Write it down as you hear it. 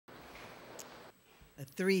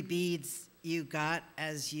3 beads you got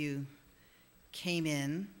as you came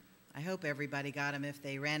in. I hope everybody got them. If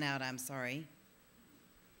they ran out, I'm sorry.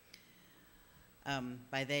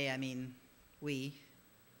 By they, I mean we.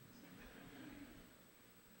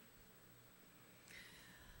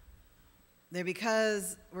 They're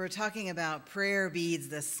because we're talking about prayer beads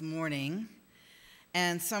this morning.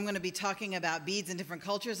 And so I'm going to be talking about beads in different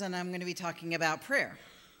cultures, and I'm going to be talking about prayer.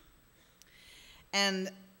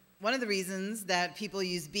 And one of the reasons that people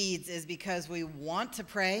use beads is because we want to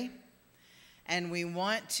pray, and we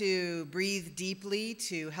want to breathe deeply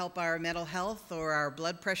to help our mental health or our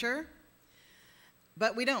blood pressure,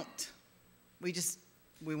 but we don't.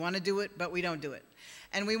 We want to do it, but we don't do it.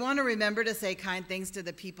 And we want to remember to say kind things to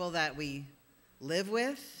the people that we live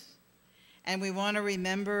with, and we want to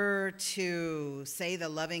remember to say the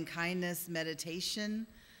loving kindness meditation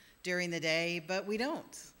during the day, but we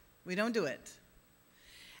don't. We don't do it.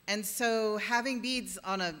 And so having beads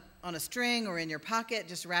on a string or in your pocket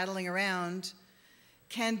just rattling around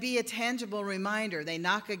can be a tangible reminder. They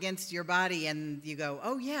knock against your body and you go,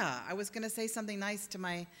 oh yeah, I was going to say something nice to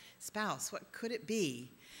my spouse. What could it be?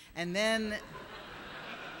 And then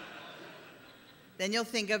you'll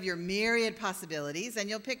think of your myriad possibilities and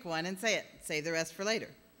you'll pick one and say it. Save the rest for later.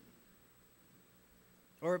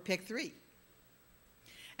 Or pick 3.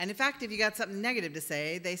 And in fact, if you got something negative to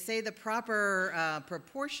say, they say the proper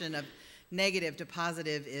proportion of negative to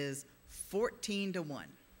positive is 14 to 1.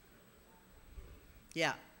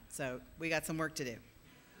 Yeah, so we got some work to do.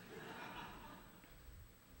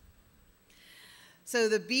 So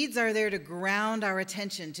the beads are there to ground our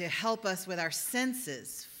attention, to help us with our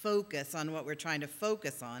senses focus on what we're trying to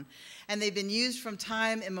focus on. And they've been used from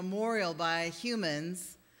time immemorial by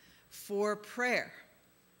humans for prayer.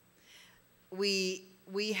 We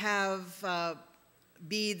have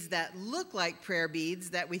beads that look like prayer beads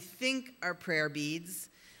that we think are prayer beads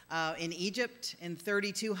in Egypt in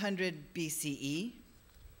 3200 BCE.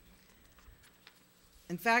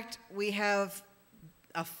 In fact, we have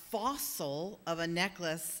a fossil of a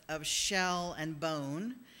necklace of shell and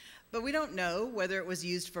bone, but we don't know whether it was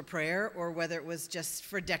used for prayer or whether it was just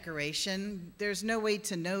for decoration. There's no way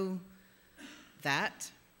to know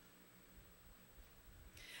that.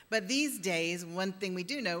 But these days, one thing we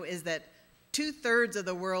do know is that 2/3 of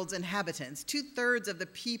the world's inhabitants, 2/3 of the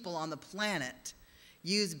people on the planet,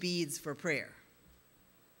 use beads for prayer.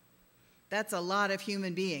 That's a lot of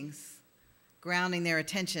human beings grounding their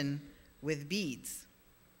attention with beads.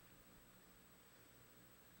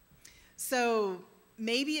 So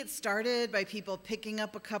maybe it started by people picking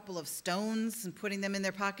up a couple of stones and putting them in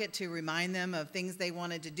their pocket to remind them of things they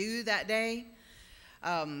wanted to do that day.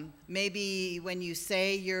 Maybe when you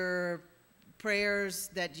say your prayers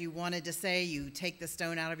that you wanted to say, you take the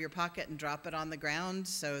stone out of your pocket and drop it on the ground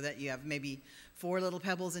so that you have maybe 4 little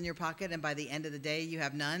pebbles in your pocket, and by the end of the day you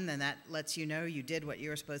have none, and that lets you know you did what you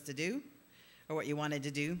were supposed to do or what you wanted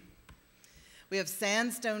to do. We have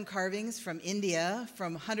sandstone carvings from India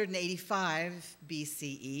from 185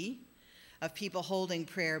 BCE of people holding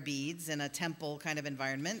prayer beads in a temple kind of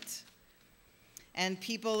environment. And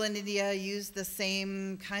people in India use the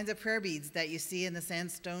same kinds of prayer beads that you see in the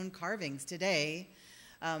sandstone carvings today.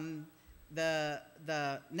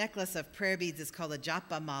 The necklace of prayer beads is called a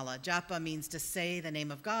japa mala. Japa means to say the name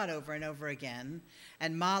of God over and over again,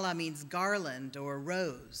 and mala means garland or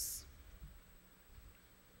rose.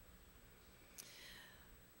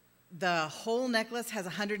 The whole necklace has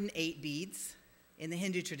 108 beads in the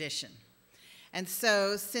Hindu tradition. And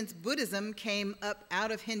so since Buddhism came up out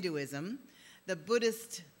of Hinduism, the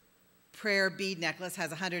Buddhist prayer bead necklace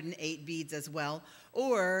has 108 beads as well,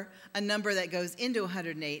 or a number that goes into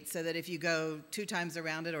 108, so that if you go 2 times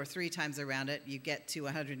around it or 3 times around it, you get to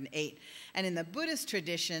 108. And in the Buddhist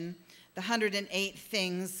tradition, the 108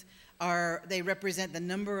 things they represent the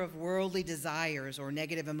number of worldly desires or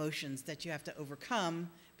negative emotions that you have to overcome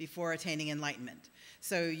before attaining enlightenment.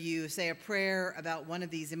 So you say a prayer about one of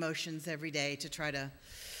these emotions every day to try to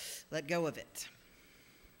let go of it.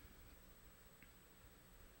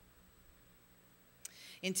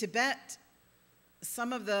 In Tibet,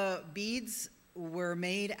 some of the beads were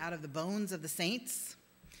made out of the bones of the saints,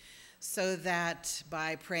 so that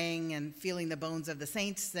by praying and feeling the bones of the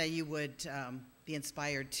saints, that you would be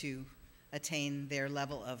inspired to attain their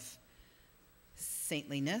level of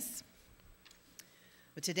saintliness.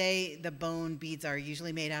 But today, the bone beads are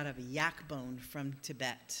usually made out of yak bone from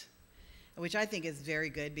Tibet, which I think is very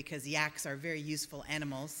good because yaks are very useful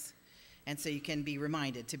animals, and so you can be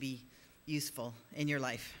reminded to be useful in your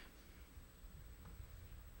life.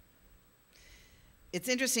 It's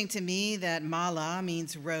interesting to me that mala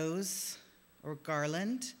means rose or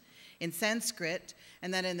garland in Sanskrit,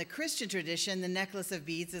 and that in the Christian tradition, the necklace of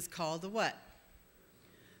beads is called the what?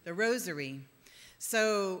 The rosary.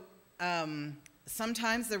 So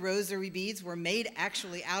sometimes the rosary beads were made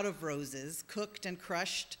actually out of roses, cooked and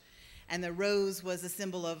crushed, and the rose was a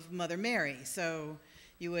symbol of Mother Mary. So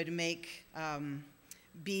you would make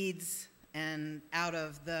beads and out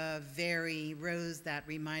of the very rose that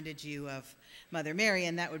reminded you of Mother Mary,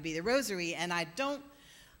 and that would be the rosary. And I don't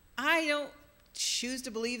choose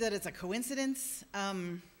to believe that it's a coincidence.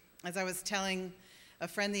 As I was telling a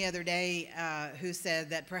friend the other day who said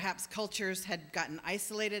that perhaps cultures had gotten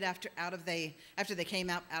isolated after they came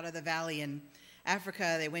out of the valley in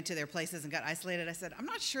Africa. They went to their places and got isolated. I said, I'm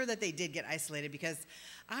not sure that they did get isolated, because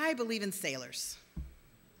I believe in sailors.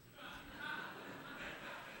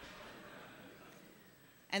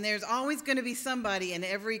 And there's always going to be somebody in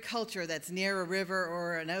every culture that's near a river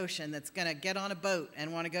or an ocean that's going to get on a boat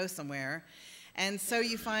and want to go somewhere. And so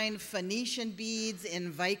you find Phoenician beads in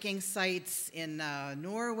Viking sites in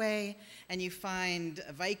Norway, and you find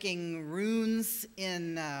Viking runes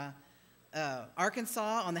in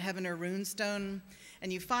Arkansas on the Heavener rune stone,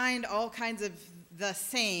 and you find all kinds of the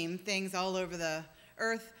same things all over the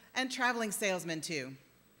earth, and traveling salesmen too.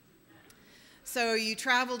 So you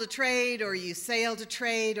travel to trade, or you sail to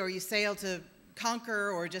trade, or you sail to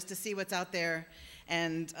conquer, or just to see what's out there,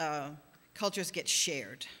 and cultures get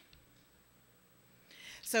shared.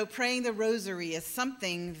 So praying the rosary is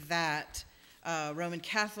something that Roman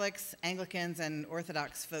Catholics, Anglicans, and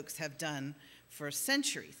Orthodox folks have done for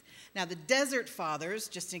centuries. Now, the Desert Fathers,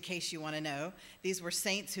 just in case you want to know, these were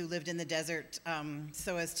saints who lived in the desert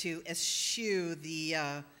so as to eschew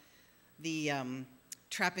the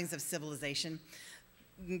trappings of civilization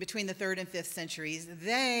between the 3rd and 5th centuries.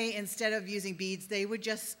 They, instead of using beads, they would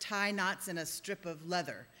just tie knots in a strip of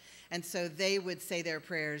leather. And so they would say their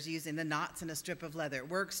prayers using the knots in a strip of leather. It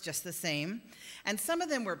works just the same. And some of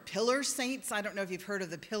them were pillar saints. I don't know if you've heard of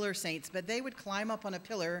the pillar saints, but they would climb up on a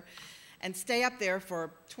pillar and stay up there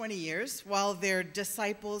for 20 years while their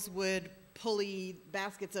disciples would pulley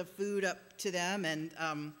baskets of food up to them. And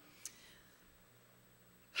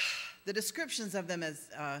the descriptions of them as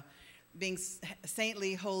being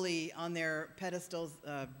saintly, holy on their pedestals,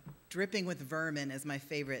 dripping with vermin is my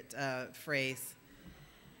favorite phrase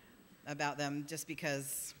about them, just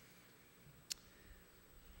because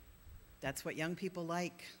that's what young people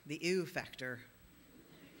like, the ew factor.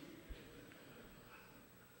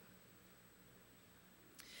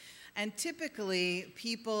 And typically,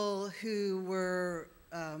 people who were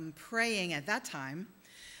praying at that time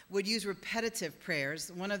would use repetitive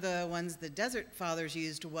prayers. One of the ones the Desert Fathers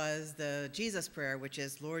used was the Jesus prayer, which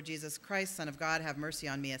is, Lord Jesus Christ, Son of God, have mercy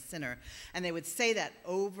on me, a sinner. And they would say that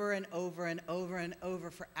over and over and over and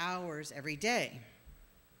over for hours every day.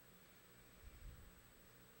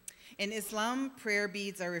 In Islam, prayer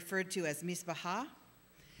beads are referred to as misbah,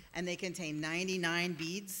 and they contain 99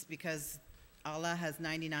 beads because Allah has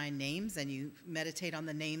 99 names, and you meditate on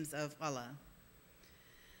the names of Allah.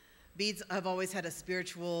 Beads have always had a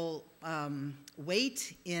spiritual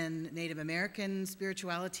weight in Native American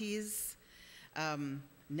spiritualities.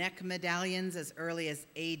 Neck medallions as early as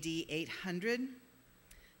AD 800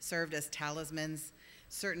 served as talismans.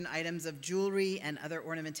 Certain items of jewelry and other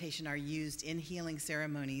ornamentation are used in healing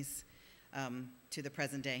ceremonies to the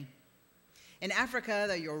present day. In Africa,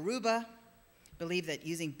 the Yoruba believe that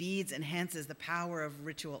using beads enhances the power of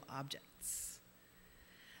ritual objects.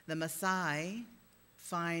 The Maasai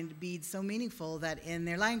find beads so meaningful that in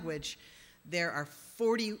their language, there are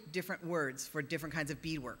 40 different words for different kinds of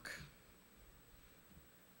beadwork.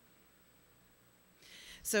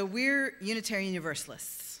 So we're Unitarian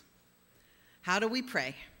Universalists. How do we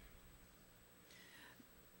pray?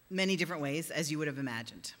 Many different ways, as you would have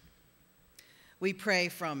imagined. We pray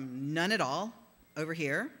from none at all, over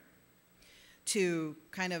here, to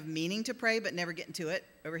kind of meaning to pray but never getting to it,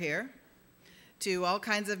 over here, to all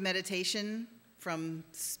kinds of meditation, from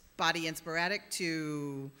spotty and sporadic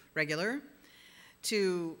to regular,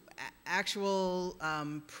 to actual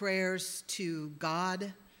prayers to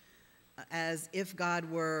God as if God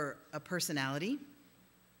were a personality,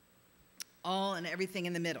 all and everything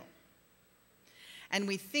in the middle. And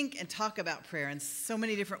we think and talk about prayer in so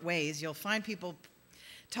many different ways. You'll find people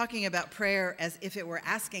talking about prayer as if it were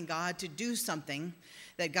asking God to do something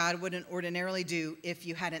that God wouldn't ordinarily do if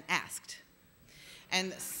you hadn't asked.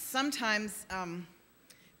 And sometimes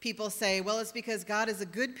people say, well, it's because God is a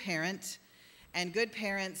good parent, and good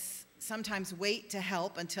parents sometimes wait to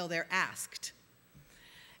help until they're asked.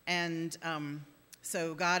 And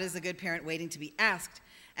so God is a good parent waiting to be asked.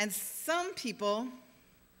 And some people,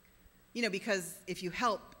 you know, because if you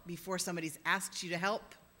help before somebody's asked you to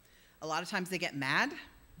help, A lot of times they get mad.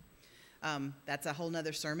 That's a whole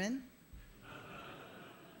nother sermon.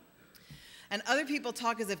 And other people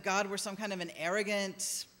talk as if God were some kind of an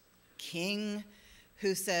arrogant king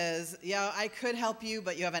who says, yeah, I could help you,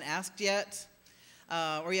 but you haven't asked yet,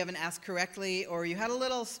 or you haven't asked correctly, or you had a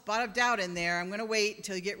little spot of doubt in there. I'm going to wait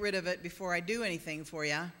until you get rid of it before I do anything for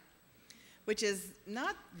you, which is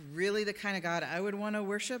not really the kind of God I would want to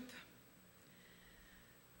worship.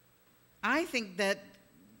 I think that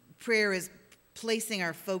prayer is placing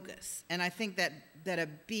our focus, and I think that a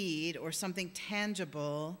bead or something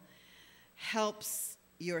tangible helps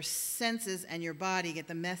your senses and your body get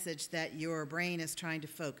the message that your brain is trying to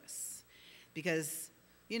focus, because,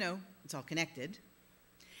 you know, it's all connected.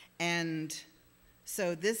 And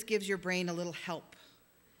so this gives your brain a little help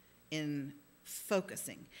in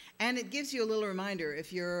focusing. And it gives you a little reminder.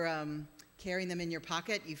 If you're carrying them in your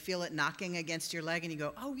pocket, you feel it knocking against your leg, and you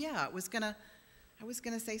go, oh yeah, I was gonna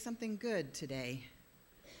say something good today.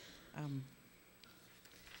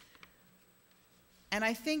 And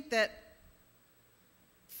I think that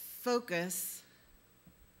focus,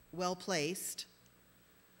 well placed,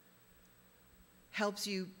 helps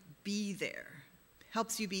you be there,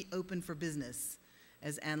 helps you be open for business,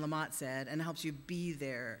 as Anne Lamott said, and helps you be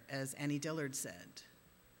there, as Annie Dillard said.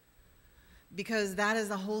 Because that is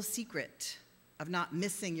the whole secret of not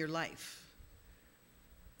missing your life.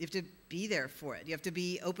 You have to be there for it. You have to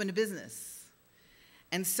be open to business.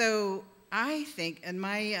 And so I think, and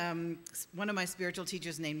one of my spiritual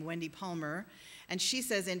teachers named Wendy Palmer, and she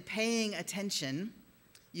says, in paying attention,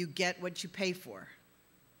 you get what you pay for.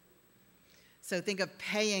 So think of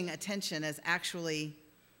paying attention as actually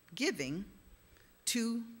giving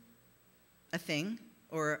to a thing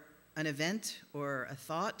or an event or a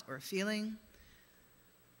thought or a feeling.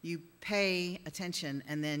 You pay attention,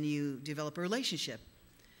 and then you develop a relationship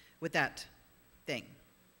with that thing.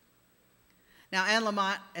 Now, Anne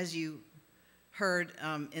Lamott, as you heard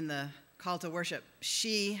in the call to worship,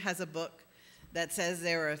 she has a book that says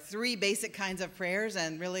there are 3 basic kinds of prayers,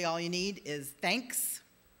 and really all you need is thanks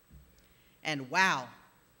and wow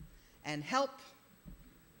and help.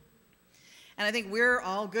 And I think we're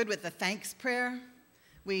all good with the thanks prayer.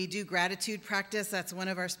 We do gratitude practice. That's one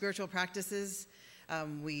of our spiritual practices.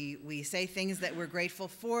 We say things that we're grateful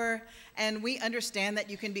for, and we understand that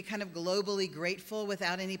you can be kind of globally grateful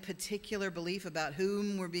without any particular belief about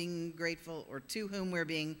whom we're being grateful or to whom we're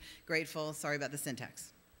being grateful. Sorry about the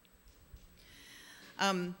syntax.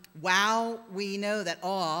 Wow, we know that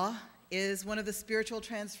awe is one of the spiritual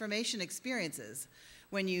transformation experiences.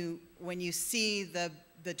 When you see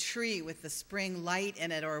the tree with the spring light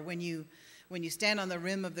in it, or when you stand on the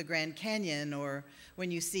rim of the Grand Canyon, or when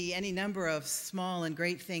you see any number of small and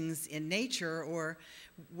great things in nature, or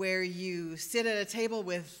where you sit at a table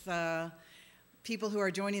with people who are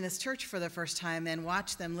joining this church for the first time and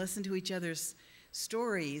watch them listen to each other's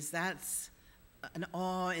stories, that's an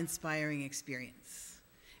awe-inspiring experience.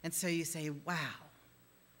 And so you say, wow,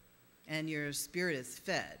 and your spirit is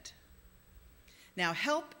fed. Now,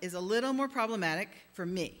 help is a little more problematic for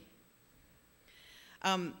me.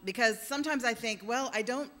 Because sometimes I think, well, I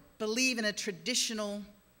don't believe in a traditional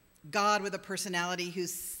God with a personality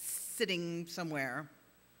who's sitting somewhere.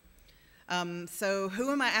 So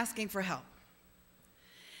who am I asking for help?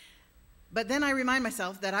 But then I remind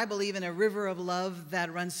myself that I believe in a river of love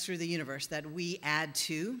that runs through the universe that we add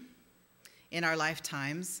to in our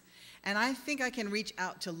lifetimes. And I think I can reach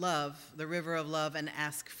out to love, the river of love, and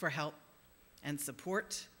ask for help and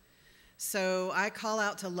support. So I call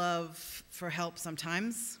out to love for help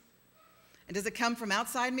sometimes. And does it come from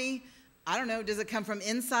outside me? I don't know. Does it come from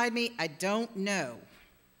inside me? I don't know.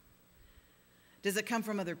 Does it come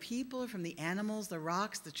from other people, from the animals, the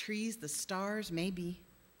rocks, the trees, the stars? Maybe.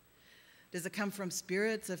 Does it come from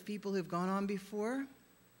spirits of people who've gone on before?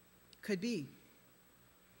 Could be.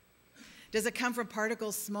 Does it come from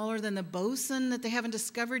particles smaller than the boson that they haven't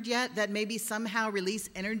discovered yet, that maybe somehow release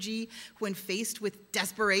energy when faced with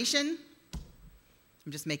desperation?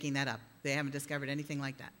 I'm just making that up. They haven't discovered anything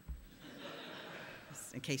like that.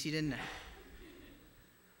 Just in case you didn't know.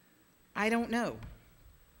 I don't know.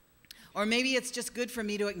 Or maybe it's just good for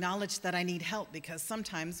me to acknowledge that I need help, because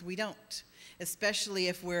sometimes we don't, especially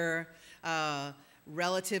if we're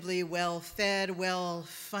relatively well-fed,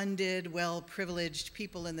 well-funded, well-privileged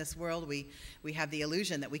people in this world. We have the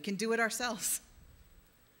illusion that we can do it ourselves.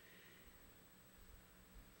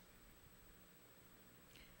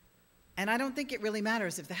 And I don't think it really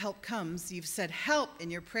matters if the help comes. You've said help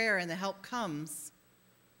in your prayer and the help comes.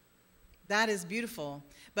 That is beautiful.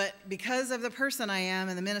 But because of the person I am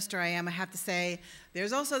and the minister I am, I have to say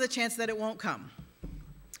there's also the chance that it won't come.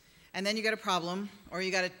 And then you got a problem, or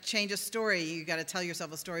you got to change a story. You got to tell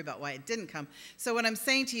yourself a story about why it didn't come. So what I'm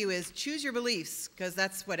saying to you is choose your beliefs, because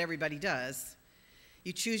that's what everybody does.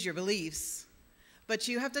 You choose your beliefs, but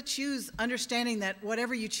you have to choose understanding that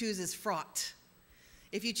whatever you choose is fraught.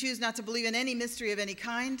 If you choose not to believe in any mystery of any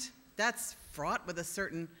kind, that's fraught with a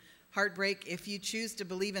certain heartbreak. If you choose to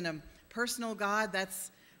believe in a personal God,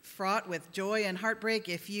 that's fraught with joy and heartbreak.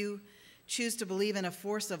 If you choose to believe in a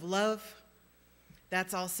force of love,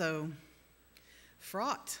 that's also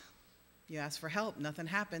fraught. You ask for help, nothing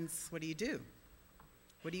happens. What do you do?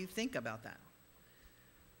 What do you think about that?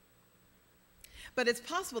 But it's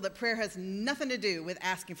possible that prayer has nothing to do with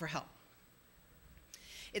asking for help.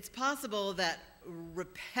 It's possible that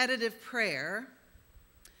repetitive prayer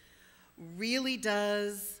really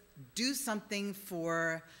does do something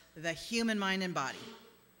for the human mind and body.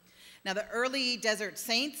 Now, the early desert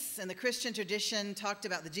saints in the Christian tradition talked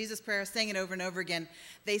about the Jesus prayer, saying it over and over again.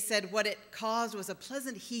 They said what it caused was a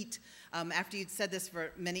pleasant heat after you'd said this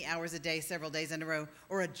for many hours a day, several days in a row,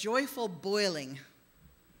 or a joyful boiling.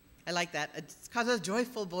 I like that. It causes a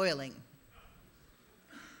joyful boiling.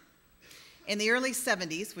 In the early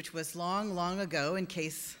 70s, which was long, long ago, in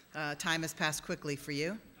case time has passed quickly for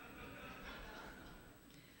you,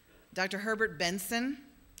 Dr. Herbert Benson,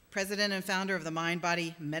 president and founder of the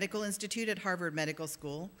Mind-Body Medical Institute at Harvard Medical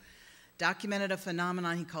School, documented a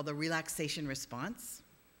phenomenon he called the relaxation response.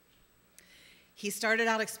 He started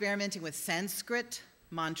out experimenting with Sanskrit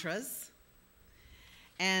mantras,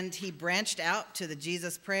 and he branched out to the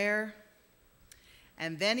Jesus prayer,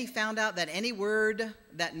 and then he found out that any word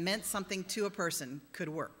that meant something to a person could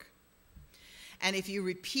work. And if you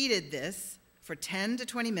repeated this for 10 to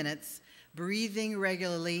 20 minutes, breathing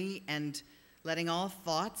regularly and letting all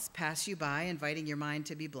thoughts pass you by, inviting your mind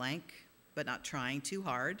to be blank, but not trying too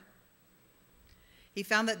hard. He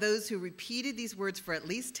found that those who repeated these words for at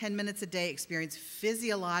least 10 minutes a day experienced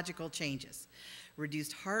physiological changes,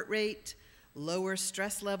 reduced heart rate, lower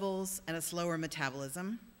stress levels, and a slower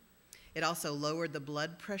metabolism. It also lowered the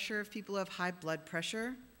blood pressure of people who have high blood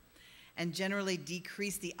pressure, and generally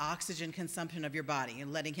decreased the oxygen consumption of your body,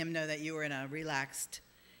 and letting him know that you were in a relaxed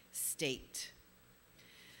state.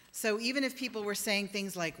 So even if people were saying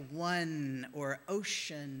things like one or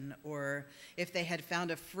ocean, or if they had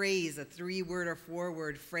found a phrase, a 3-word or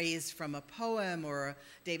 4-word phrase from a poem or a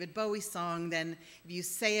David Bowie song, then if you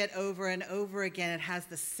say it over and over again, it has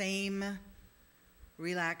the same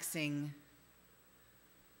relaxing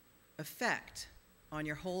effect on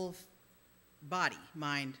your whole body,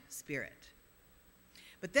 mind, spirit.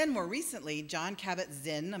 But then more recently, John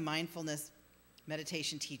Kabat-Zinn, a mindfulness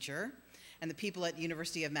meditation teacher, and the people at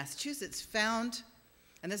University of Massachusetts found,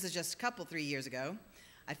 and this is just 3 years ago,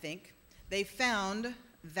 I think, they found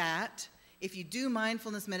that if you do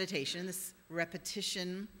mindfulness meditation, this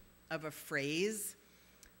repetition of a phrase,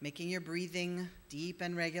 making your breathing deep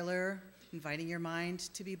and regular, inviting your mind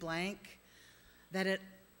to be blank, that it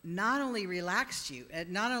not only relaxed you, it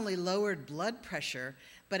not only lowered blood pressure,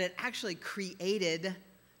 but it actually created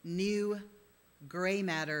new gray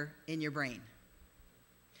matter in your brain.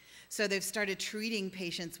 So they've started treating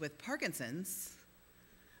patients with Parkinson's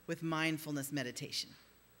with mindfulness meditation,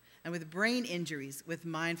 and with brain injuries with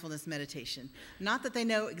mindfulness meditation. Not that they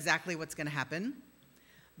know exactly what's going to happen,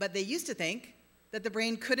 but they used to think that the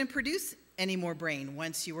brain couldn't produce any more brain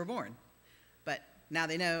once you were born. But now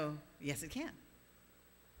they know, yes, it can.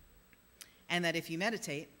 And that if you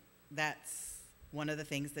meditate, that's one of the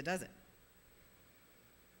things that does it.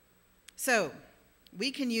 So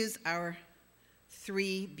we can use our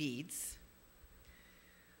 3 beads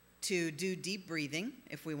to do deep breathing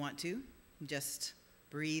if we want to. Just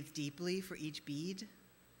breathe deeply for each bead.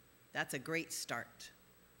 That's a great start.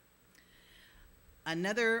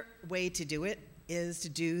 Another way to do it is to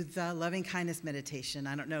do the loving kindness meditation.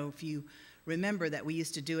 I don't know if you remember that we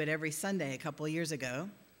used to do it every Sunday a couple of years ago.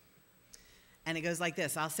 And it goes like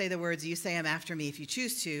this. I'll say the words, you say them after me if you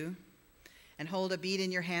choose to, and hold a bead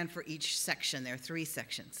in your hand for each section. There are 3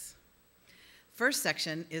 sections. First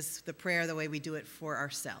section is the prayer the way we do it for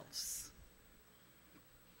ourselves.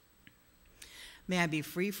 May I be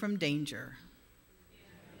free from danger.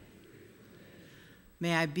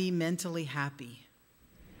 May I be mentally happy.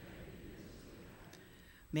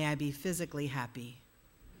 May I be physically happy.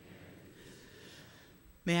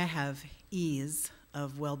 May I have ease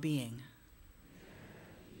of well-being.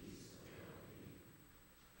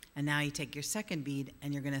 And now you take your second bead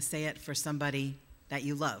and you're going to say it for somebody that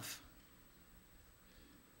you love.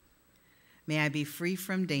 May I be free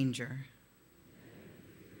from danger.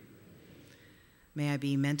 May I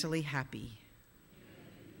be mentally happy.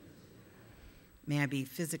 May I be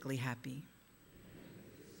physically happy.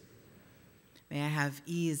 May I have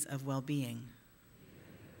ease of well-being.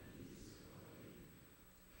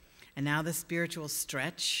 And now the spiritual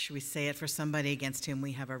stretch. We say it for somebody against whom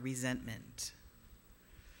we have a resentment.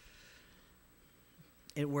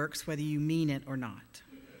 It works whether you mean it or not.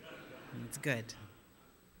 It's good.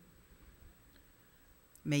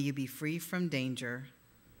 May you be free from danger.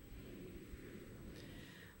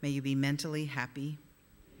 May you be mentally happy.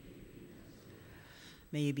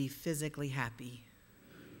 May you be physically happy.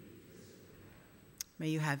 May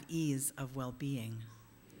you have ease of well-being.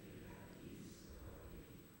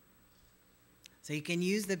 So you can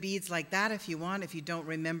use the beads like that if you want. If you don't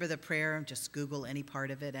remember the prayer, just Google any part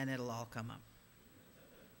of it and it'll all come up.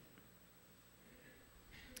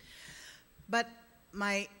 But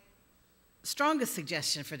my strongest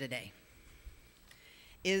suggestion for today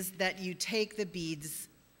is that you take the beads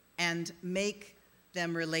and make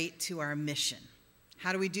them relate to our mission.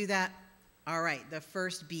 How do we do that? All right, the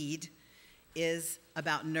first bead is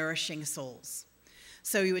about nourishing souls.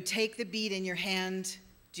 So you would take the bead in your hand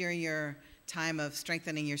during your time of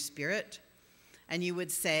strengthening your spirit, and you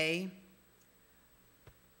would say,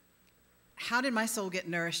 how did my soul get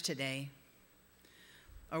nourished today?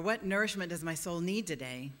 Or what nourishment does my soul need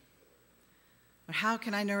today? Or how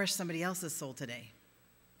can I nourish somebody else's soul today?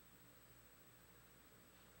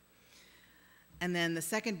 And then the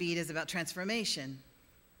second bead is about transformation.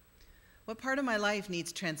 What part of my life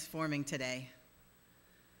needs transforming today?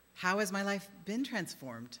 How has my life been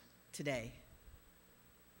transformed today?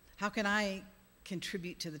 How can I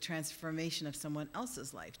contribute to the transformation of someone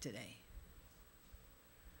else's life today?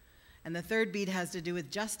 And the third bead has to do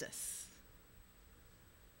with justice.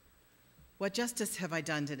 What justice have I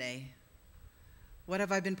done today? What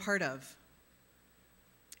have I been part of?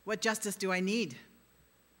 What justice do I need?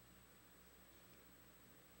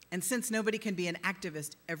 And since nobody can be an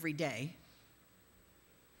activist every day,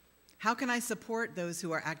 how can I support those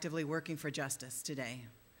who are actively working for justice today?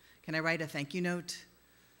 Can I write a thank you note?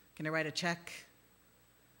 Can I write a check?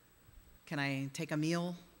 Can I take a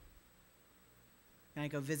meal? Can I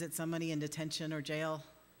go visit somebody in detention or jail?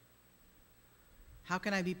 How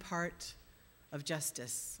can I be part of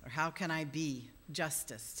justice? Or how can I be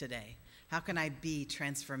justice today? How can I be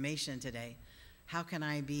transformation today? How can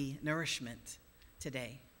I be nourishment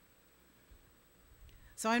today?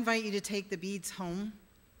 So I invite you to take the beads home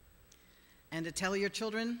and to tell your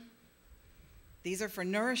children, these are for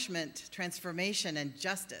nourishment, transformation, and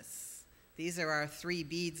justice. These are our 3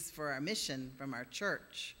 beads for our mission from our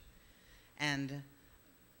church. And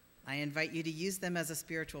I invite you to use them as a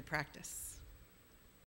spiritual practice.